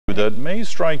that may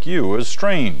strike you as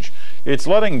strange. It's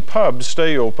letting pubs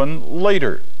stay open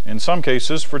later, in some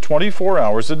cases for 24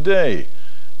 hours a day.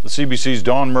 The CBC's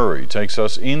Don Murray takes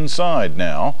us inside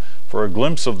now for a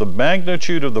glimpse of the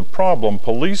magnitude of the problem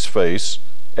police face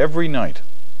every night.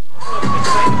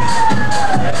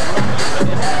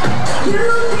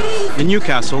 In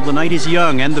Newcastle, the night is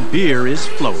young and the beer is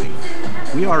flowing.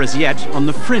 We are as yet on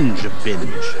the fringe of binge.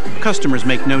 Customers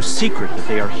make no secret that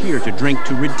they are here to drink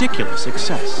to ridiculous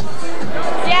excess.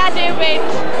 Yeah, I do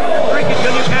binge. Drink it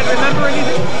till you can't remember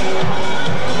anything?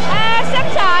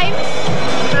 Sometimes.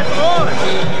 That's odd.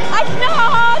 It's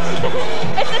not.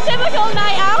 It's a typical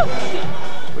night out.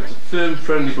 It's a firm,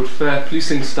 friendly but fair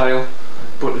policing style,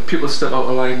 but if people step out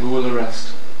of line, we will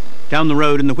arrest. Down the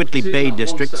road in the Whitley Bay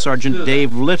district, Sergeant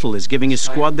Dave Little is giving his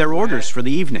squad their orders for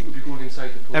the evening.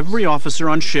 Every officer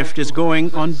on shift is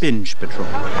going on binge patrol.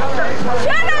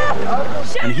 Shut up!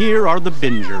 And here are the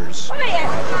bingers.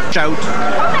 Shout.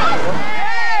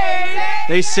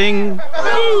 They sing.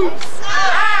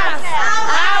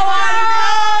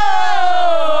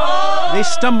 They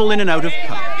stumble in and out of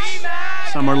pubs.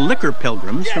 Some are liquor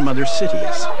pilgrims from other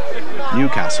cities.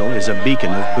 Newcastle is a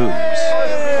beacon of booze.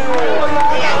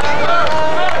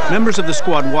 Members of the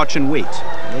squad watch and wait.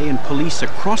 They and police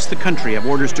across the country have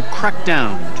orders to crack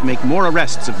down, to make more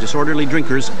arrests of disorderly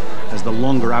drinkers as the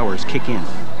longer hours kick in.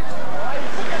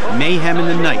 Mayhem in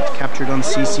the night captured on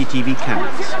CCTV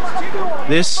cameras.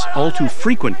 This, all too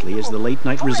frequently, is the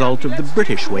late-night result of the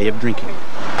British way of drinking.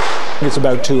 It's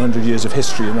about 200 years of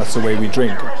history, and that's the way we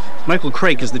drink. Michael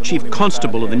Craik is the chief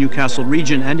constable of the Newcastle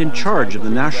region and in charge of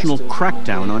the national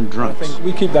crackdown on drunks.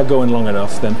 We keep that going long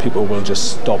enough, then people will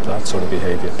just stop that sort of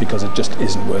behaviour because it just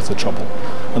isn't worth the trouble.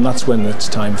 And that's when it's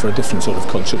time for a different sort of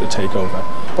culture to take over.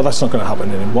 But that's not going to happen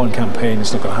in one campaign,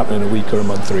 it's not going to happen in a week or a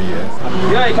month or a year.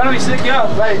 Yeah, you can't be sick, yeah.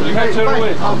 Right, you can't turn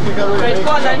away. Right, go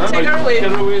on then, take her away.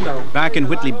 Get her away now. Back in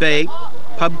Whitley Bay,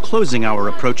 pub closing hour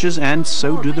approaches, and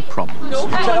so do the problems. You're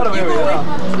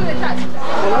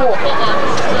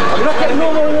not getting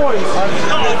no more warnings.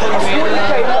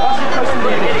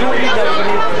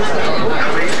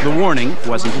 The warning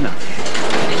wasn't enough.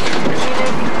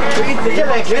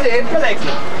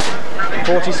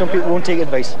 40, some people won't take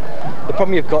advice. The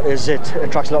problem you've got is it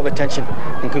attracts a lot of attention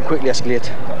and can quickly escalate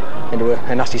into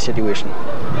a nasty situation.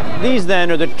 These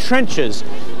then are the trenches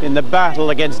in the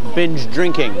battle against binge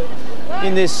drinking.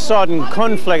 In this sodden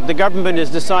conflict, the government has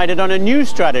decided on a new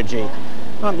strategy,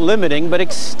 not limiting but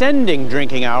extending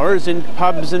drinking hours in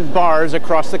pubs and bars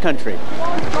across the country.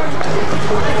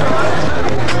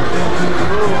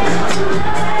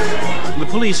 The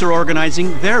police are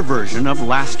organizing their version of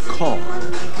last call.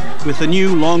 With the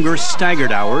new, longer,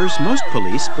 staggered hours, most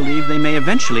police believe they may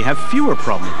eventually have fewer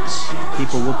problems.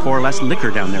 People will pour less liquor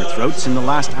down their throats in the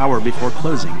last hour before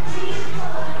closing.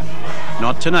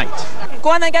 Not tonight.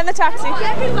 Go on then, get in the taxi.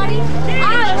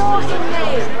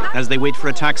 As they wait for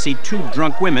a taxi, two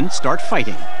drunk women start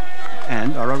fighting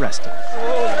and are arrested.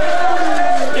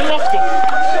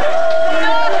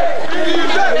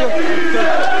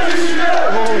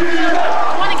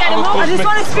 I just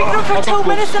want to speak to him for 2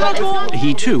 minutes and I'll go on.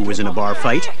 He too was in a bar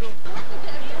fight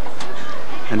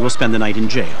and will spend the night in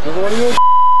jail.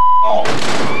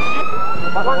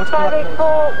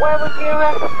 184, where was the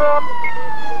arrest from?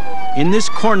 In this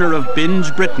corner of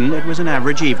binge Britain, it was an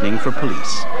average evening for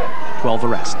police. 12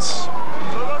 arrests.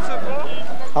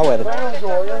 However,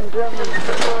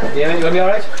 Yeah, you gonna be all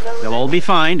right? They'll all be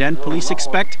fined, and police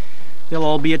expect they'll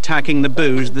all be attacking the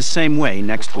booze the same way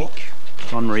next week.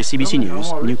 Don Murray, CBC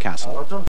News, Newcastle.